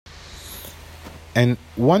And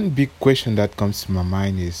one big question that comes to my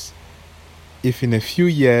mind is, if in a few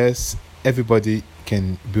years everybody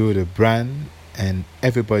can build a brand and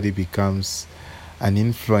everybody becomes an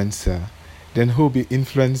influencer, then who be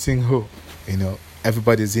influencing who?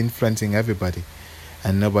 Everybody's influencing everybody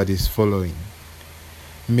and nobody's following.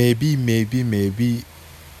 Maybe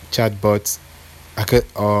chatbots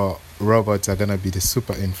or robots are gonna be the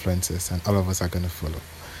super influencers and all of us are gonna follow.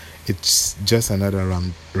 It's just another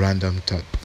random thought.